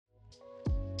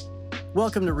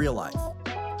Welcome to Real Life.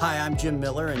 Hi, I'm Jim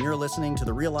Miller, and you're listening to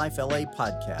the Real Life LA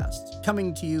podcast,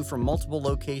 coming to you from multiple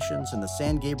locations in the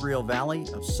San Gabriel Valley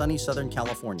of sunny Southern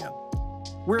California.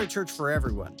 We're a church for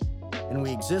everyone, and we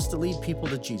exist to lead people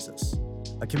to Jesus,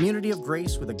 a community of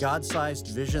grace with a God-sized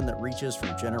vision that reaches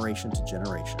from generation to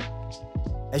generation.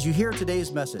 As you hear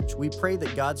today's message, we pray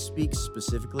that God speaks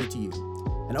specifically to you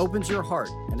and opens your heart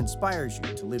and inspires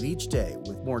you to live each day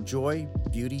with more joy,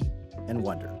 beauty, and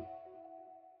wonder.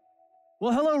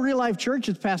 Well, hello, Real Life Church.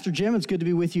 It's Pastor Jim. It's good to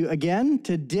be with you again.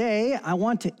 Today, I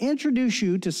want to introduce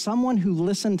you to someone who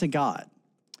listened to God.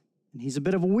 And he's a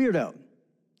bit of a weirdo,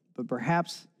 but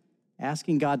perhaps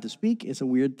asking God to speak is a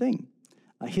weird thing.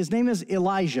 His name is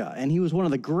Elijah, and he was one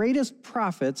of the greatest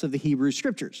prophets of the Hebrew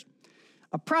Scriptures.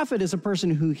 A prophet is a person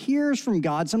who hears from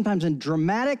God, sometimes in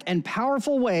dramatic and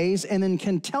powerful ways, and then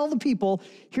can tell the people,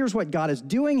 here's what God is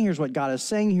doing, here's what God is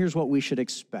saying, here's what we should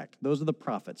expect. Those are the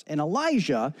prophets. And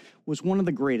Elijah was one of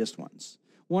the greatest ones,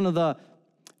 one of the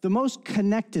most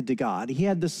connected to God. He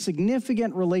had this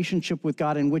significant relationship with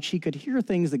God in which he could hear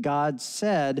things that God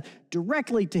said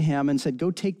directly to him and said,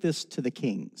 go take this to the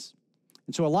kings.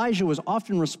 And so Elijah was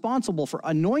often responsible for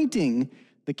anointing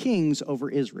the kings over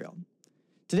Israel.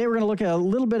 Today, we're going to look at a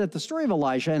little bit at the story of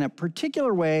Elijah in a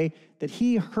particular way that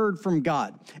he heard from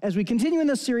God. As we continue in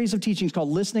this series of teachings called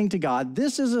Listening to God,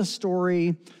 this is a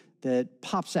story that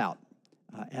pops out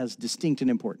as distinct and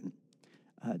important.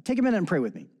 Take a minute and pray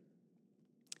with me.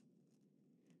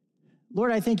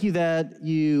 Lord, I thank you that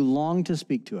you long to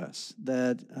speak to us,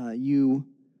 that you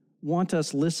want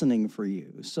us listening for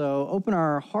you. So open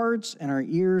our hearts and our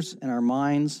ears and our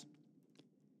minds.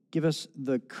 Give us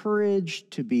the courage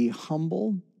to be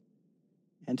humble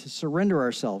and to surrender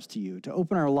ourselves to you, to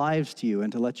open our lives to you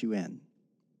and to let you in.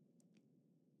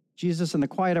 Jesus, in the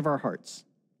quiet of our hearts,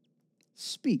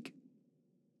 speak.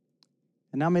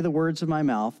 And now may the words of my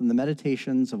mouth and the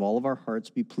meditations of all of our hearts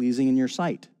be pleasing in your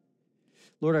sight.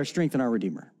 Lord, our strength and our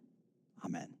Redeemer.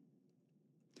 Amen.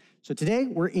 So today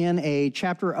we're in a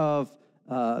chapter of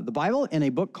the Bible in a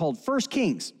book called 1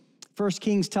 Kings. 1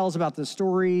 Kings tells about the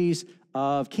stories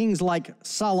of kings like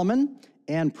Solomon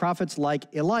and prophets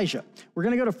like Elijah. We're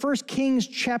going to go to 1 Kings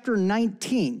chapter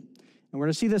 19, and we're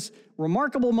going to see this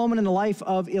remarkable moment in the life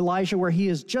of Elijah where he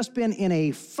has just been in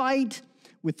a fight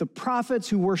with the prophets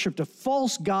who worshiped a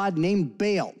false god named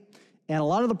Baal. And a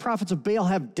lot of the prophets of Baal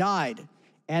have died,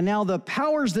 and now the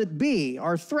powers that be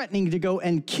are threatening to go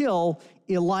and kill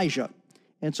Elijah.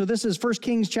 And so this is 1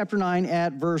 Kings chapter 9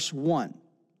 at verse 1.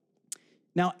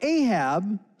 Now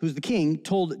Ahab, who's the king,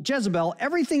 told Jezebel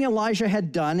everything Elijah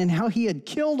had done and how he had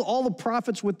killed all the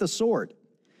prophets with the sword.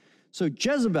 So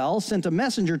Jezebel sent a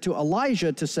messenger to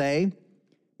Elijah to say,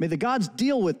 may the gods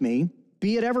deal with me,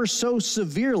 be it ever so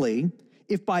severely,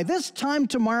 if by this time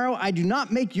tomorrow I do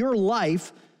not make your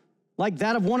life like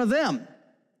that of one of them.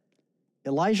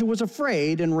 Elijah was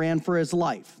afraid and ran for his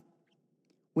life.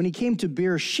 When he came to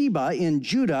Beersheba in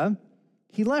Judah,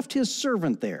 he left his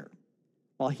servant there,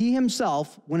 while he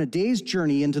himself went a day's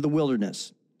journey into the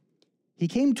wilderness. He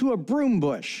came to a broom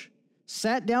bush,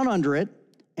 sat down under it,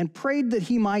 and prayed that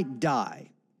he might die.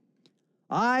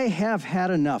 I have had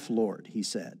enough, Lord, he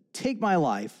said. Take my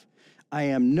life. I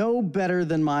am no better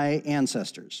than my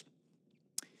ancestors.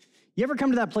 You ever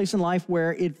come to that place in life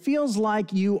where it feels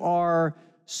like you are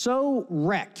so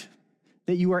wrecked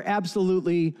that you are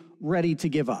absolutely ready to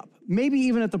give up? Maybe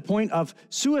even at the point of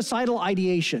suicidal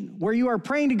ideation, where you are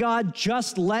praying to God,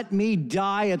 just let me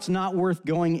die, it's not worth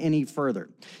going any further.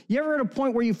 You ever at a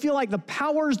point where you feel like the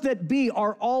powers that be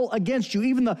are all against you,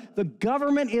 even the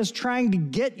government is trying to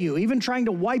get you, even trying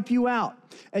to wipe you out,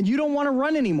 and you don't want to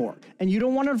run anymore, and you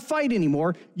don't want to fight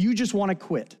anymore, you just want to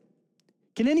quit.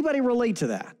 Can anybody relate to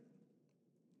that?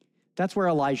 That's where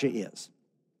Elijah is.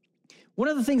 One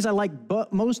of the things I like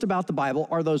most about the Bible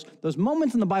are those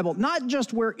moments in the Bible, not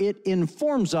just where it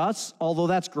informs us, although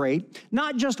that's great,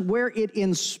 not just where it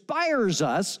inspires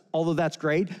us, although that's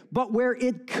great, but where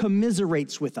it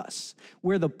commiserates with us,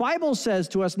 where the Bible says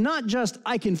to us, not just,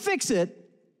 I can fix it,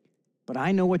 but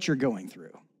I know what you're going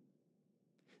through.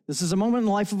 This is a moment in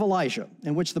the life of Elijah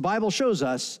in which the Bible shows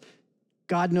us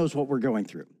God knows what we're going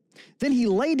through. Then he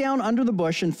lay down under the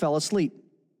bush and fell asleep.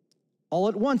 All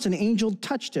at once, an angel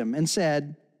touched him and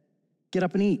said, get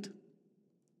up and eat.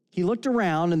 He looked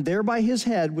around, and there by his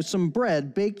head was some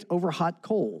bread baked over hot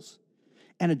coals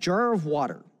and a jar of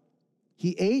water.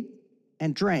 He ate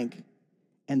and drank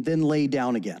and then lay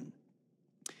down again.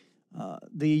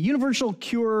 The universal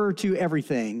cure to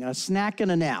everything, a snack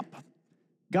and a nap.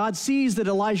 God sees that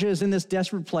Elijah is in this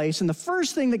desperate place, and the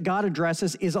first thing that God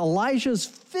addresses is Elijah's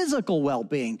physical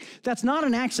well-being. That's not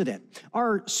an accident.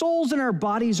 Our souls and our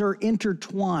bodies are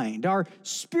intertwined. Our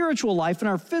spiritual life and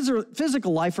our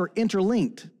physical life are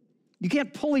interlinked. You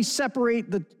can't fully separate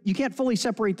the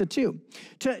two.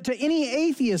 To any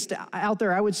atheist out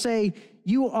there, I would say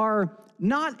you are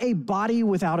not a body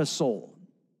without a soul.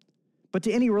 But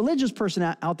to any religious person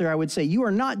out there, I would say you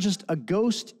are not just a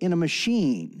ghost in a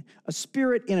machine, a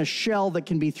spirit in a shell that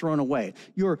can be thrown away.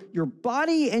 Your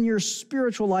body and your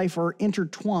spiritual life are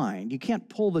intertwined. You can't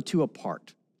pull the two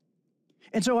apart.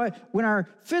 And so when our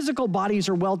physical bodies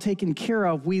are well taken care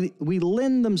of, we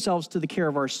lend themselves to the care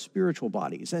of our spiritual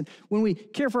bodies. And when we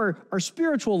care for our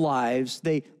spiritual lives,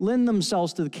 they lend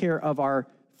themselves to the care of our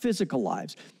physical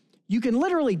lives. You can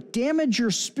literally damage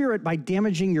your spirit by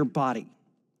damaging your body.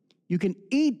 You can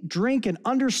eat, drink, and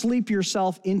undersleep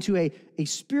yourself into a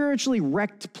spiritually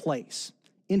wrecked place,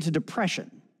 into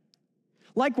depression.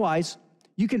 Likewise,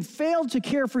 you can fail to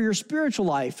care for your spiritual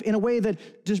life in a way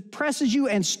that depresses you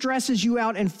and stresses you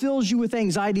out and fills you with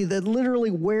anxiety that literally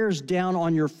wears down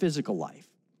on your physical life.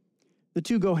 The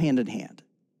two go hand in hand.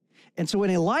 And so when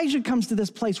Elijah comes to this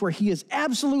place where he is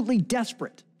absolutely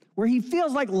desperate, where he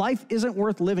feels like life isn't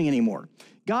worth living anymore,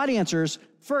 God answers,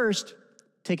 first,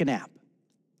 take a nap.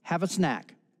 Have a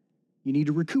snack. You need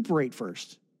to recuperate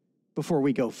first before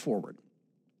we go forward.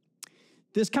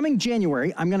 This coming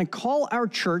January, I'm going to call our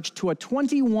church to a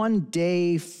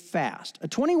 21-day fast, a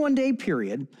 21-day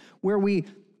period where we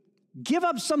give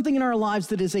up something in our lives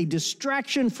that is a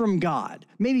distraction from God,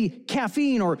 maybe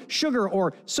caffeine or sugar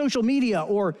or social media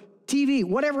or TV,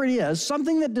 whatever it is,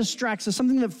 something that distracts us,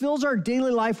 something that fills our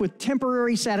daily life with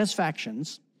temporary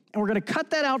satisfactions. And we're going to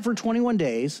cut that out for 21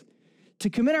 days to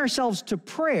commit ourselves to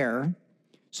prayer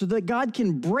so that God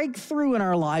can break through in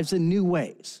our lives in new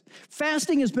ways.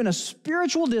 Fasting has been a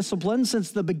spiritual discipline since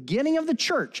the beginning of the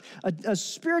church, a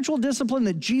spiritual discipline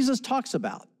that Jesus talks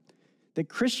about, that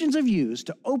Christians have used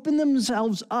to open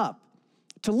themselves up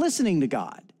to listening to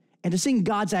God and to seeing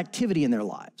God's activity in their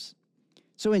lives.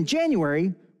 So in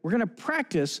January, we're going to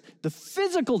practice the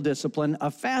physical discipline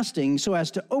of fasting so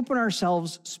as to open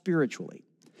ourselves spiritually.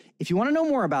 If you want to know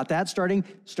more about that, starting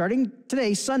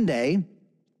today, Sunday,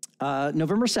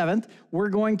 November 7th, we're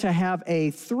going to have a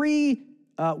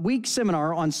 3-week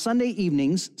seminar on Sunday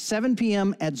evenings, 7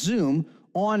 p.m. at Zoom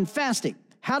on fasting.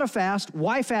 How to fast,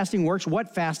 why fasting works,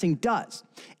 what fasting does.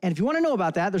 And if you want to know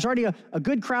about that, there's already a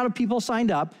good crowd of people signed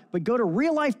up, but go to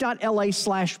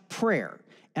reallife.la/prayer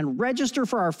and register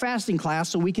for our fasting class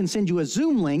so we can send you a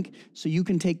Zoom link so you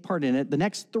can take part in it the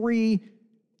next three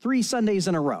Sundays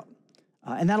in a row.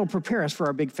 And that'll prepare us for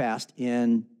our big fast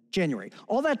in January.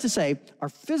 All that to say, our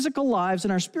physical lives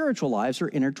and our spiritual lives are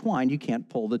intertwined. You can't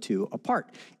pull the two apart.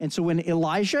 And so when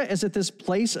Elijah is at this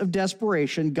place of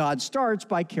desperation, God starts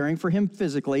by caring for him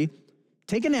physically.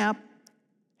 Take a nap,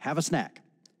 have a snack.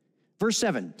 Verse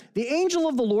 7, the angel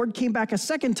of the Lord came back a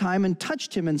second time and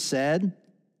touched him and said,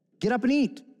 get up and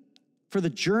eat, for the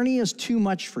journey is too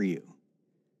much for you.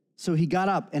 So he got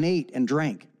up and ate and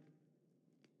drank.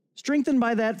 Strengthened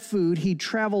by that food, he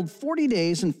traveled 40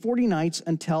 days and 40 nights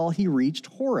until he reached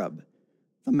Horeb,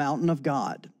 the mountain of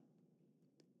God.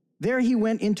 There he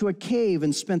went into a cave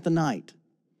and spent the night.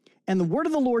 And the word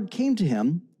of the Lord came to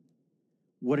him,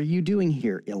 what are you doing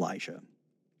here, Elijah?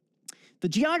 The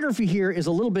geography here is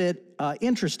a little bit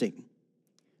interesting.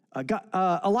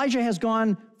 Elijah has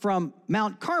gone from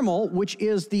Mount Carmel, which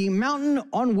is the mountain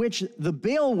on which the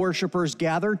Baal worshipers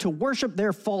gather to worship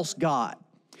their false god.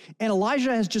 And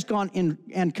Elijah has just gone in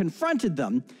and confronted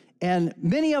them, and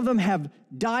many of them have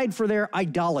died for their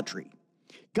idolatry.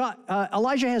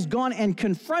 Elijah has gone and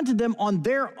confronted them on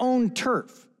their own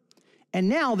turf. And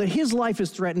now that his life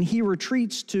is threatened, he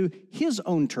retreats to his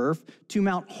own turf, to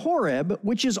Mount Horeb,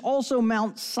 which is also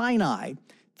Mount Sinai,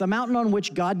 the mountain on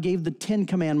which God gave the 10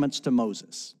 Commandments to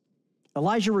Moses.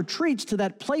 Elijah retreats to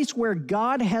that place where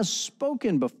God has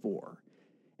spoken before,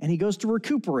 and he goes to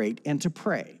recuperate and to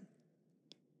pray.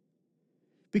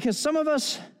 Because some of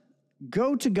us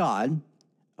go to God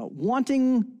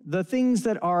wanting the things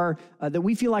that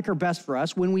we feel like are best for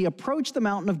us. When we approach the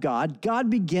mountain of God, God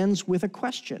begins with a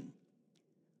question.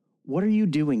 What are you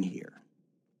doing here?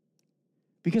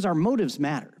 Because our motives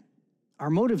matter. Our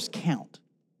motives count.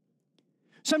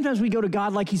 Sometimes we go to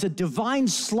God like he's a divine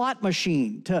slot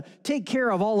machine to take care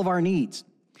of all of our needs.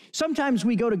 Sometimes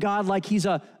we go to God like he's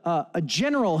a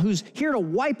general who's here to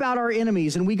wipe out our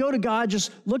enemies, and we go to God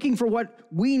just looking for what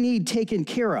we need taken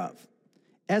care of.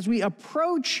 As we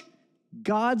approach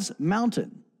God's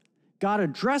mountain, God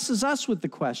addresses us with the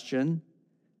question,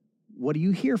 what are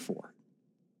you here for?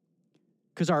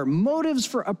 Because our motives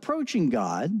for approaching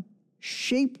God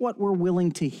shape what we're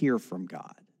willing to hear from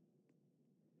God.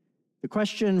 The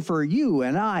question for you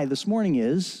and I this morning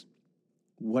is,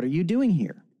 what are you doing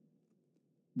here?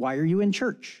 Why are you in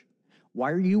church?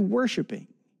 Why are you worshiping?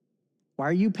 Why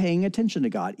are you paying attention to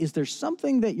God? Is there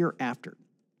something that you're after?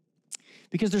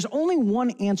 Because there's only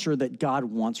one answer that God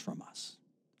wants from us.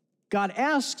 God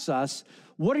asks us,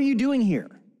 what are you doing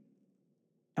here?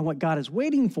 And what God is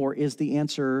waiting for is the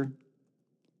answer,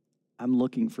 I'm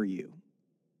looking for you.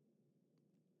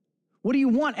 What do you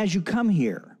want as you come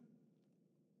here?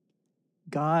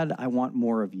 God, I want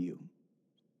more of you.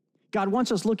 God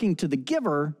wants us looking to the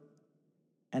giver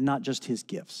and not just his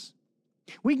gifts.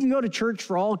 We can go to church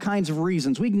for all kinds of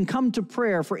reasons. We can come to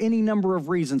prayer for any number of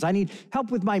reasons. I need help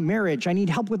with my marriage. I need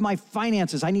help with my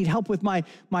finances. I need help with my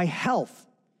health.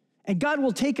 And God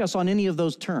will take us on any of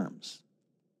those terms.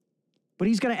 But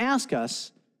he's going to ask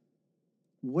us,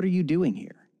 what are you doing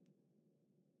here?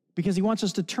 Because he wants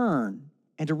us to turn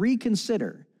and to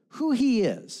reconsider who he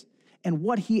is and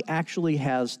what he actually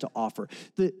has to offer.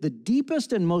 The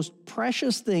deepest and most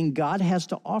precious thing God has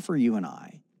to offer you and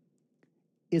I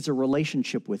is a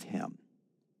relationship with him.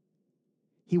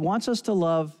 He wants us to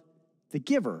love the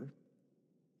giver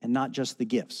and not just the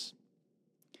gifts.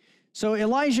 So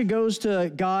Elijah goes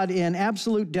to God in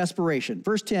absolute desperation.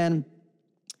 Verse 10,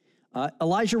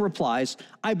 Elijah replies,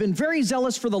 I've been very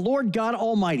zealous for the Lord God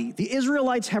Almighty. The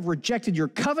Israelites have rejected your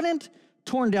covenant,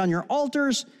 torn down your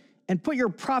altars, and put your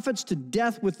prophets to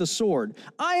death with the sword.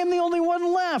 I am the only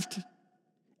one left,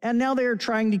 and now they are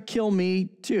trying to kill me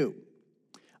too.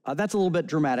 That's a little bit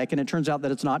dramatic, and it turns out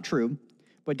that it's not true.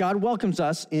 But God welcomes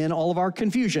us in all of our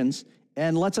confusions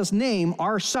and lets us name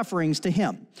our sufferings to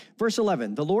him. Verse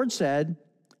 11, the Lord said,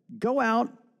 go out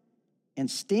and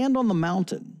stand on the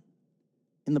mountain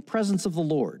in the presence of the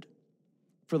Lord,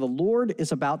 for the Lord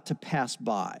is about to pass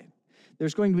by.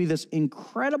 There's going to be this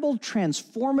incredible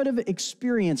transformative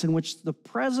experience in which the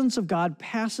presence of God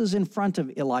passes in front of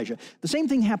Elijah. The same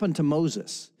thing happened to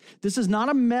Moses. This is not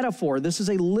a metaphor. This is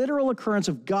a literal occurrence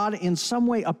of God in some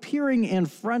way appearing in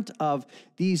front of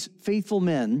these faithful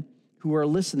men who are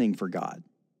listening for God.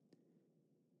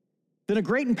 Then a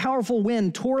great and powerful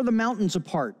wind tore the mountains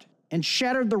apart and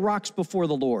shattered the rocks before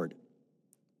the Lord.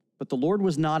 But the Lord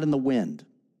was not in the wind.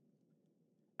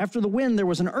 After the wind, there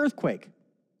was an earthquake,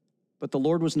 but the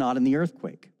Lord was not in the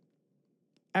earthquake.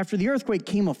 After the earthquake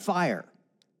came a fire,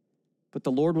 but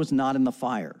the Lord was not in the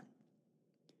fire.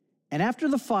 And after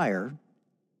the fire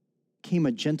came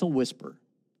a gentle whisper.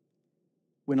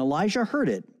 When Elijah heard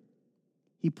it,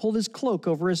 he pulled his cloak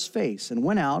over his face and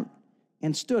went out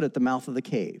and stood at the mouth of the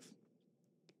cave.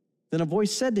 Then a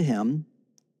voice said to him,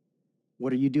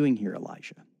 what are you doing here,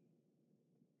 Elijah?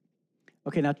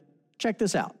 Okay, now check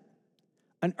this out.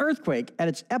 An earthquake at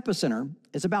its epicenter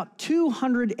is about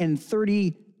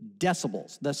 230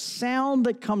 decibels. The sound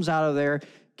that comes out of there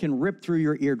can rip through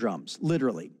your eardrums,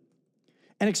 literally.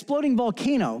 An exploding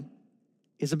volcano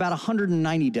is about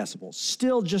 190 decibels,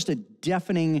 still just a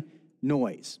deafening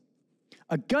noise.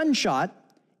 A gunshot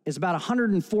is about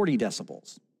 140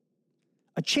 decibels.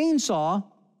 A chainsaw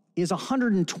is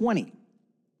 120.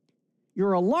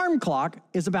 Your alarm clock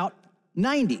is about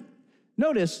 90.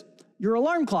 Notice, your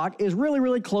alarm clock is really,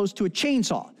 really close to a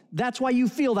chainsaw. That's why you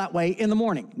feel that way in the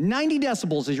morning. 90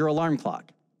 decibels is your alarm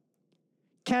clock.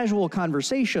 Casual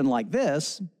conversation like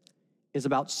this is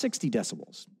about 60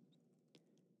 decibels.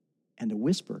 And a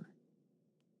whisper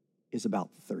is about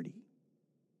 30.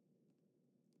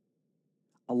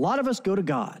 A lot of us go to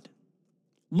God,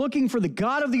 looking for the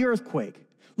God of the earthquake,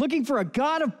 looking for a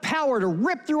God of power to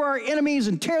rip through our enemies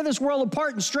and tear this world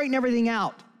apart and straighten everything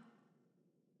out.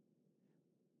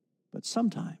 But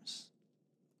sometimes,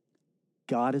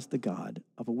 God is the God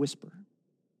of a whisper.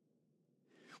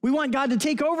 We want God to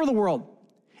take over the world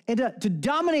and to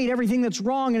dominate everything that's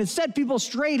wrong and to set people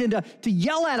straight and to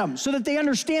yell at them so that they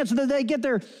understand, so that they get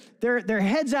their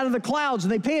heads out of the clouds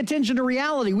and they pay attention to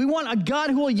reality. We want a God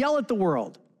who will yell at the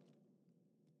world.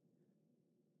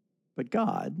 But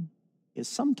God is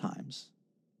sometimes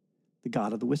the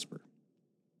God of the whisper.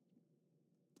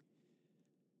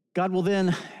 God will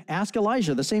then ask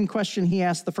Elijah the same question he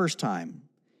asked the first time.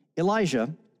 Elijah,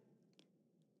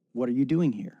 what are you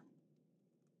doing here?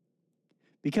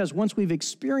 Because once we've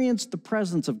experienced the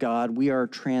presence of God, we are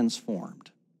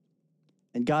transformed.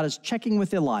 And God is checking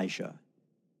with Elijah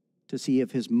to see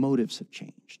if his motives have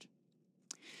changed.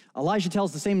 Elijah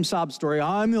tells the same sob story.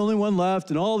 I'm the only one left,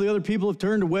 and all the other people have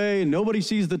turned away, and nobody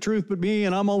sees the truth but me,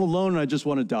 and I'm all alone, and I just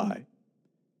want to die.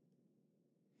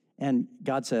 And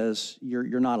God says,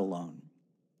 you're not alone.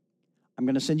 I'm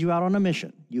going to send you out on a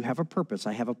mission. You have a purpose.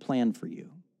 I have a plan for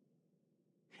you.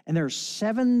 And there are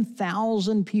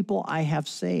 7,000 people I have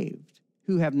saved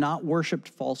who have not worshiped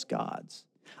false gods.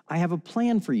 I have a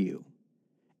plan for you,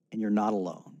 and you're not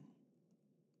alone.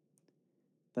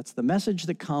 That's the message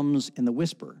that comes in the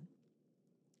whisper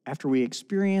after we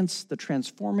experience the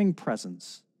transforming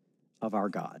presence of our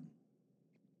God.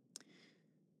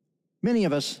 Many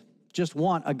of us just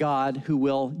want a God who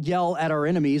will yell at our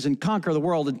enemies and conquer the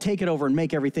world and take it over and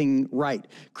make everything right.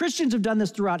 Christians have done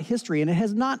this throughout history, and it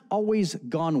has not always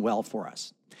gone well for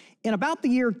us. In about the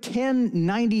year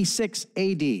 1096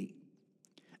 AD,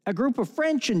 a group of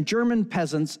French and German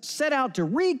peasants set out to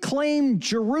reclaim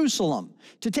Jerusalem,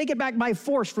 to take it back by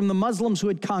force from the Muslims who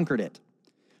had conquered it.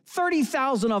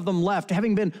 30,000 of them left,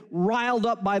 having been riled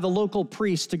up by the local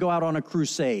priests to go out on a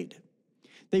crusade.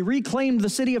 They reclaimed the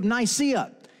city of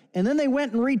Nicaea, and then they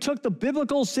went and retook the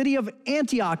biblical city of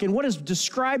Antioch in what is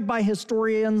described by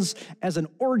historians as an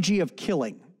orgy of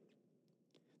killing.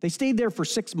 They stayed there for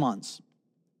 6 months.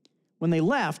 When they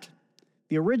left,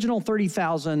 the original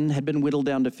 30,000 had been whittled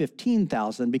down to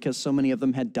 15,000 because so many of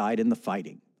them had died in the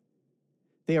fighting.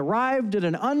 They arrived at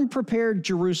an unprepared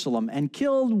Jerusalem and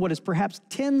killed what is perhaps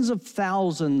tens of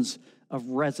thousands of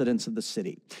residents of the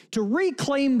city. To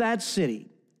reclaim that city,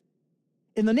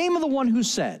 in the name of the one who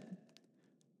said,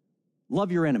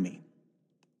 love your enemy.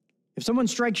 If someone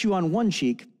strikes you on one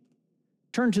cheek,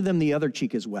 turn to them the other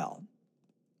cheek as well.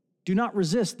 Do not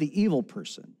resist the evil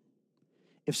person.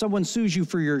 If someone sues you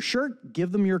for your shirt,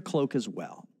 give them your cloak as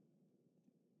well.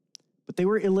 But they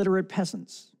were illiterate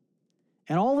peasants,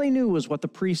 and all they knew was what the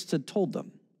priests had told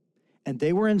them. And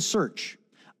they were in search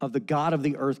of the God of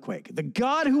the earthquake, the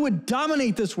God who would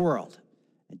dominate this world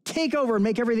and take over and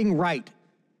make everything right,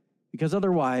 because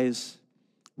otherwise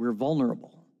we're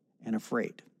vulnerable and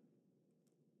afraid.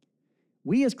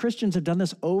 We as Christians have done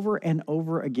this over and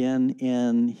over again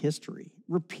in history.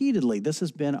 Repeatedly, this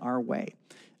has been our way.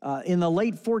 In the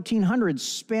late 1400s,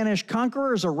 Spanish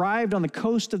conquerors arrived on the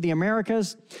coast of the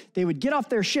Americas. They would get off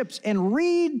their ships and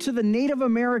read to the Native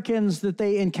Americans that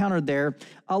they encountered there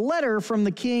a letter from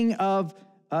the king of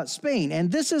Spain.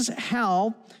 And this is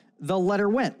how the letter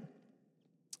went.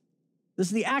 This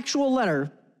is the actual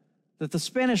letter that the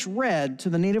Spanish read to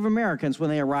the Native Americans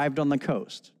when they arrived on the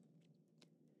coast.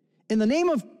 In the name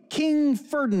of King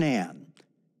Ferdinand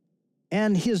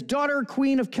and his daughter,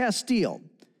 Queen of Castile,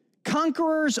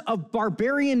 conquerors of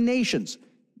barbarian nations,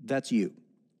 that's you.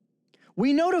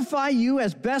 We notify you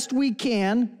as best we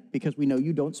can, because we know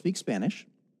you don't speak Spanish,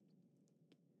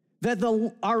 that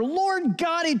our Lord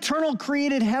God eternal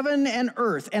created heaven and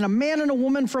earth, and a man and a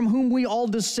woman from whom we all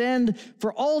descend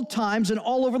for all times and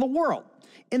all over the world.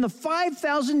 In the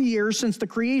 5,000 years since the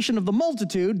creation of the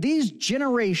multitude, these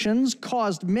generations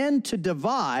caused men to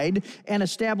divide and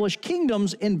establish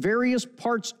kingdoms in various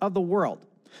parts of the world,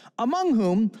 among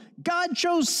whom God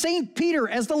chose St. Peter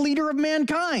as the leader of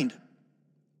mankind,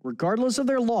 regardless of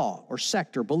their law or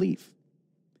sect or belief.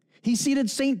 He seated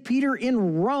St. Peter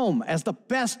in Rome as the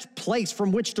best place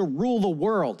from which to rule the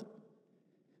world.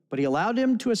 But he allowed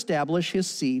him to establish his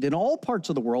seat in all parts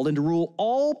of the world and to rule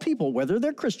all people, whether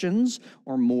they're Christians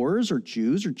or Moors or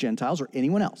Jews or Gentiles or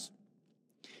anyone else.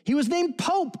 He was named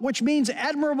Pope, which means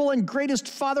admirable and greatest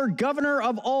father, governor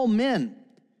of all men.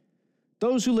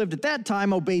 Those who lived at that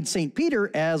time obeyed St. Peter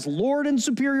as Lord and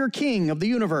superior king of the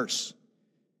universe.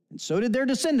 And so did their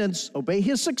descendants obey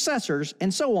his successors,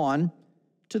 and so on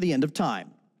to the end of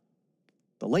time.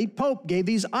 The late Pope gave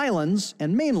these islands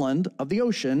and mainland of the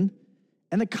ocean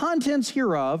and the contents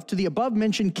hereof to the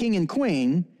above-mentioned king and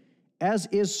queen, as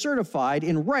is certified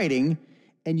in writing,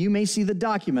 and you may see the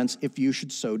documents if you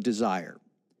should so desire.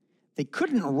 They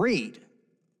couldn't read.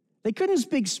 They couldn't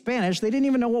speak Spanish. They didn't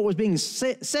even know what was being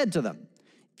said to them.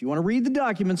 If you want to read the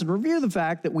documents and review the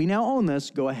fact that we now own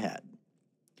this, go ahead.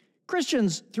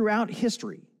 Christians throughout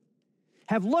history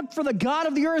have looked for the God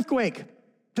of the earthquake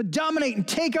to dominate and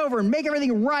take over and make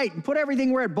everything right and put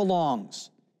everything where it belongs.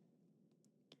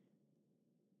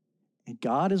 And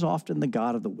God is often the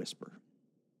God of the whisper.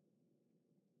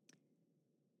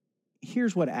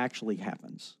 Here's what actually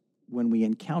happens when we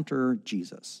encounter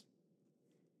Jesus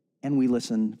and we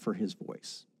listen for his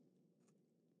voice.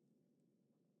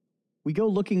 We go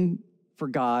looking for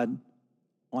God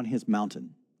on his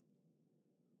mountain.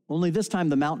 Only this time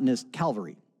the mountain is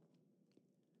Calvary,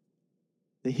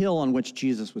 the hill on which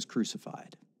Jesus was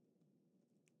crucified.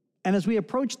 And as we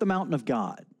approach the mountain of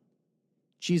God,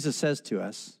 Jesus says to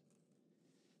us,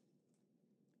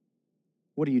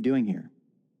 "What are you doing here?"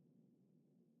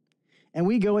 And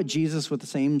we go at Jesus with the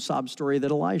same sob story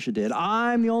that Elijah did.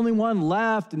 I'm the only one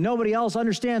left, and nobody else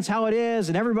understands how it is,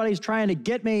 and everybody's trying to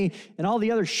get me, and all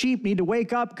the other sheep need to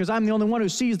wake up because I'm the only one who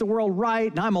sees the world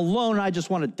right, and I'm alone, and I just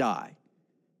want to die.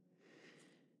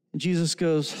 And Jesus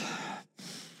goes,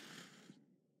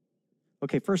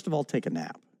 okay, first of all, take a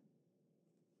nap.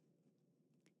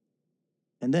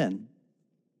 And then,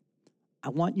 I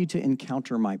want you to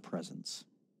encounter my presence.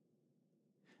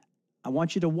 I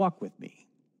want you to walk with me.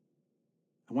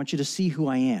 I want you to see who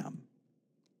I am.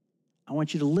 I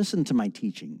want you to listen to my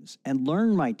teachings and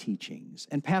learn my teachings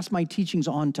and pass my teachings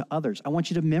on to others. I want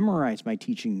you to memorize my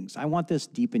teachings. I want this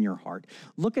deep in your heart.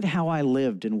 Look at how I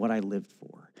lived and what I lived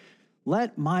for.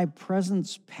 Let my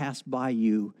presence pass by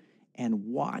you and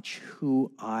watch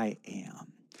who I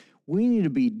am. We need to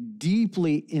be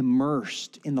deeply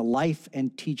immersed in the life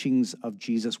and teachings of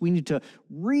Jesus. We need to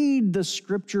read the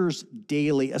scriptures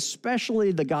daily,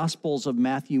 especially the Gospels of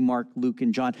Matthew, Mark, Luke,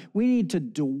 and John. We need to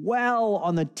dwell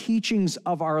on the teachings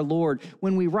of our Lord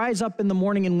when we rise up in the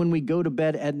morning and when we go to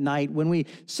bed at night, when we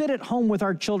sit at home with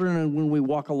our children and when we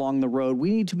walk along the road. We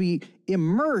need to be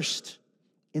immersed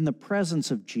in the presence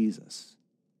of Jesus.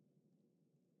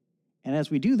 And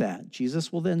as we do that,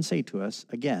 Jesus will then say to us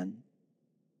again,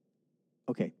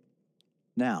 okay,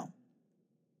 now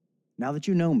that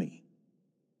you know me,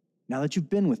 now that you've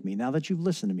been with me, now that you've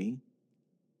listened to me,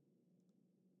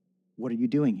 what are you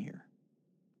doing here?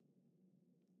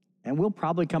 And we'll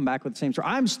probably come back with the same story.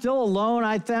 I'm still alone.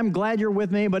 I'm glad you're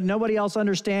with me, but nobody else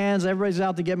understands. Everybody's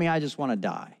out to get me. I just want to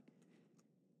die.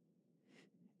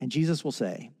 And Jesus will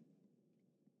say,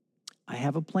 I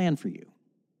have a plan for you,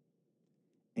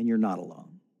 and you're not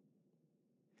alone.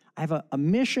 I have a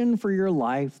mission for your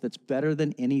life that's better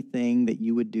than anything that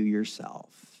you would do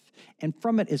yourself. And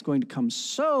from it is going to come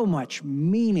so much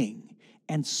meaning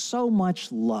and so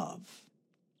much love.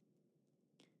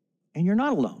 And you're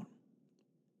not alone.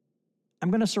 I'm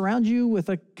going to surround you with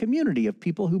a community of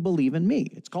people who believe in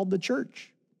me. It's called the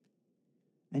church.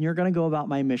 And you're going to go about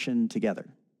my mission together.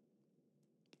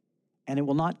 And it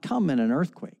will not come in an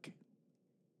earthquake.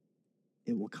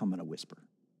 It will come in a whisper.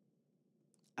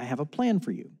 I have a plan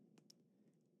for you,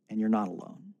 and you're not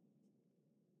alone.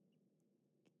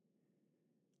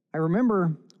 I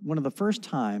remember one of the first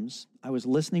times I was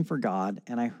listening for God,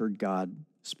 and I heard God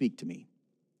speak to me.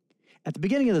 At the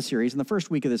beginning of the series, in the first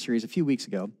week of the series, a few weeks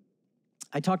ago,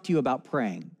 I talked to you about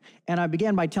praying. And I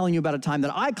began by telling you about a time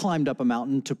that I climbed up a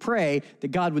mountain to pray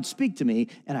that God would speak to me,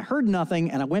 and I heard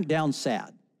nothing, and I went down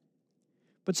sad.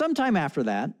 But sometime after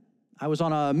that, I was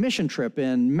on a mission trip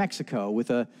in Mexico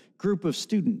with a group of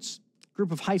students,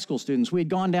 group of high school students. We had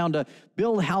gone down to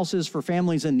build houses for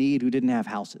families in need who didn't have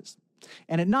houses.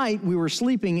 And at night, we were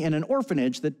sleeping in an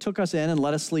orphanage that took us in and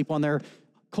let us sleep on their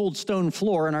cold stone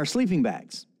floor in our sleeping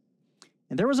bags.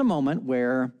 And there was a moment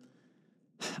where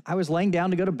I was laying down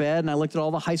to go to bed, and I looked at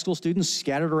all the high school students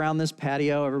scattered around this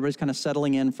patio. Everybody's kind of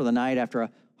settling in for the night after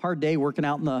a hard day working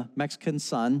out in the Mexican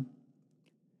sun.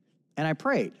 And I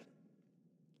prayed,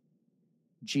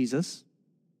 Jesus,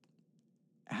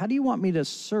 how do you want me to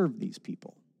serve these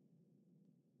people?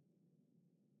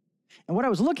 And what I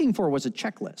was looking for was a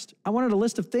checklist. I wanted a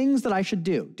list of things that I should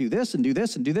do. Do this and do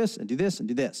this and do this and do this and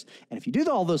do this. And if you do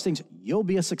all those things, you'll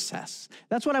be a success.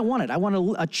 That's what I wanted. I wanted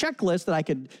a checklist that I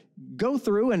could go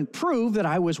through and prove that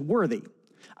I was worthy.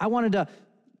 I wanted to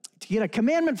get a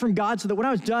commandment from God so that when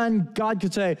I was done, God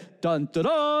could say, dun, dun,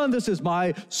 dun, this is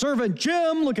my servant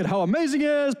Jim. Look at how amazing he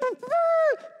is.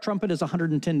 Trumpet is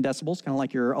 110 decibels, kind of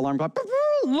like your alarm clock.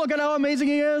 Look at how amazing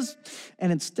he is.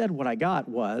 And instead what I got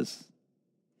was,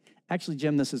 actually,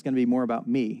 Jim, this is going to be more about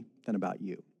me than about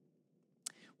you.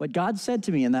 What God said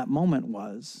to me in that moment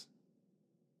was,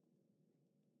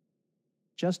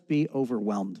 just be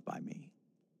overwhelmed by me.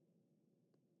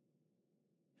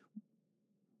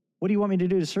 What do you want me to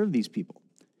do to serve these people?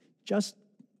 Just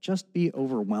be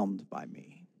overwhelmed by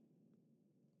me.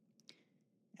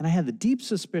 And I had the deep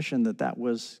suspicion that that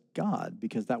was God,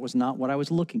 because that was not what I was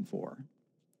looking for,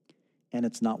 and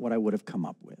it's not what I would have come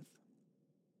up with.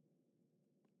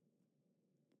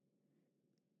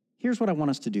 Here's what I want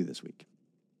us to do this week.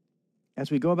 As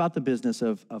we go about the business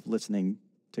of listening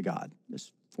to God,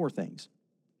 there's 4 things.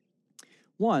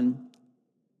 1,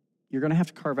 you're going to have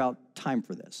to carve out time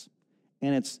for this.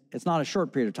 And it's not a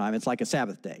short period of time. It's like a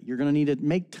Sabbath day. You're going to need to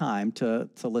make time to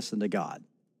listen to God.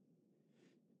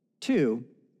 2,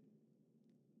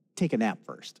 take a nap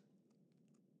first.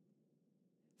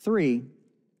 3,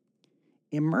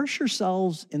 immerse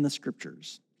yourselves in the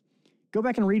scriptures. Go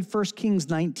back and read 1 Kings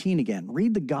 19 again.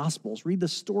 Read the Gospels. Read the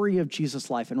story of Jesus'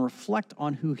 life and reflect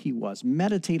on who he was.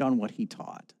 Meditate on what he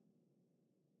taught.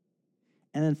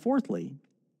 And then 4thly,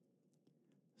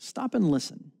 stop and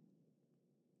listen.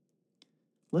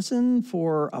 Listen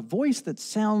for a voice that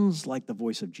sounds like the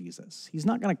voice of Jesus. He's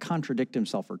not going to contradict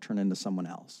himself or turn into someone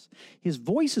else. His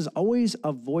voice is always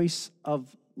a voice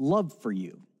of love for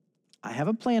you. I have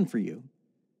a plan for you,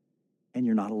 and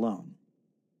you're not alone.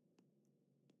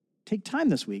 Take time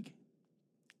this week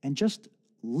and just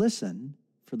listen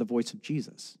for the voice of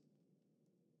Jesus.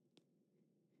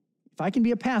 If I can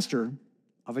be a pastor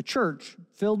of a church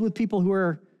filled with people who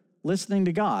are listening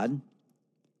to God,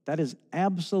 that is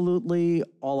absolutely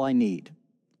all I need.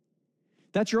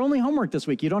 That's your only homework this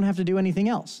week. You don't have to do anything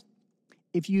else.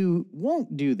 If you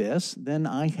won't do this, then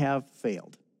I have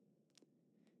failed.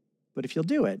 But if you'll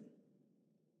do it,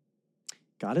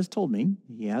 God has told me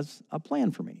he has a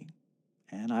plan for me,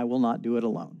 and I will not do it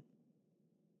alone.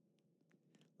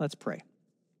 Let's pray.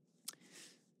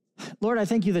 Lord, I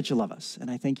thank you that you love us, and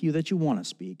I thank you that you want to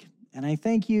speak, and I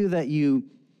thank you that you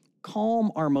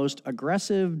calm our most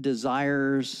aggressive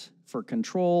desires for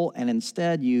control, and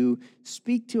instead you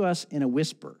speak to us in a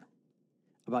whisper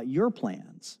about your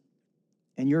plans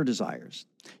and your desires,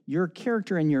 your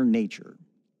character and your nature,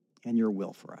 and your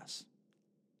will for us.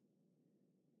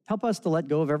 Help us to let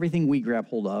go of everything we grab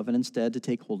hold of and instead to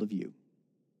take hold of you.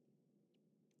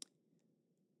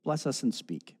 Bless us and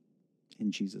speak.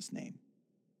 In Jesus' name,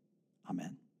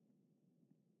 amen.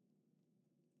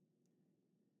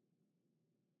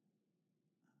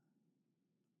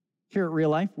 Here at Real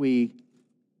Life, we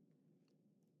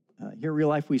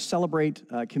celebrate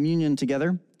communion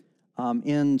together.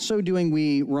 In so doing,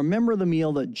 we remember the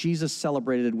meal that Jesus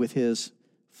celebrated with his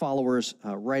followers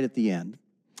right at the end.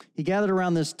 He gathered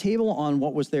around this table on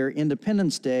what was their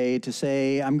Independence Day to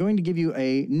say, I'm going to give you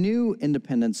a new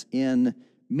independence in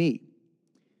me.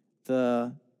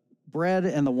 The bread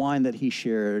and the wine that he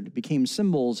shared became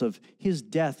symbols of his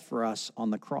death for us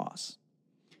on the cross.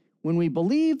 When we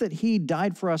believe that he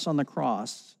died for us on the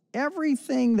cross,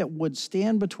 everything that would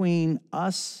stand between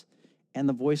us and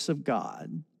the voice of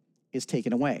God is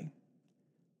taken away.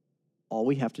 All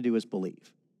we have to do is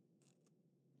believe.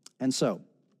 And so,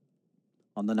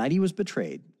 on the night he was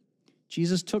betrayed,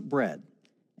 Jesus took bread,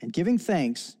 and giving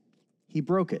thanks, he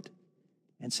broke it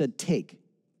and said, "Take,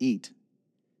 eat.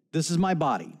 This is my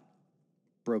body,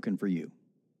 broken for you."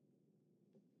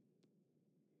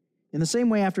 In the same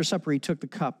way, after supper, he took the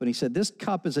cup and he said, "This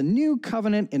cup is a new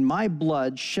covenant in my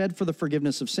blood shed for the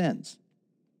forgiveness of sins.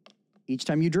 Each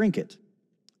time you drink it,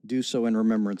 do so in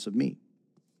remembrance of me."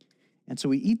 And so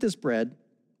we eat this bread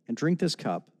and drink this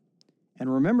cup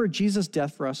and remember Jesus'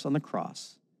 death for us on the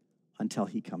cross until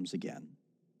he comes again.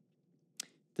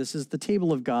 This is the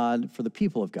table of God for the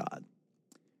people of God.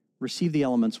 Receive the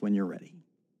elements when you're ready.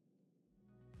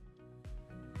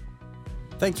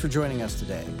 Thanks for joining us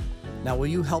today. Now, will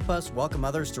you help us welcome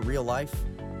others to Real Life?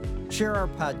 Share our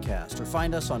podcast or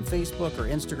find us on Facebook or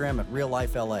Instagram at Real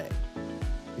Life LA.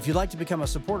 If you'd like to become a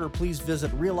supporter, please visit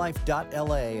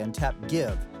reallife.la and tap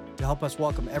Give to help us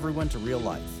welcome everyone to Real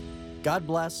Life. God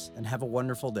bless and have a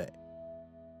wonderful day.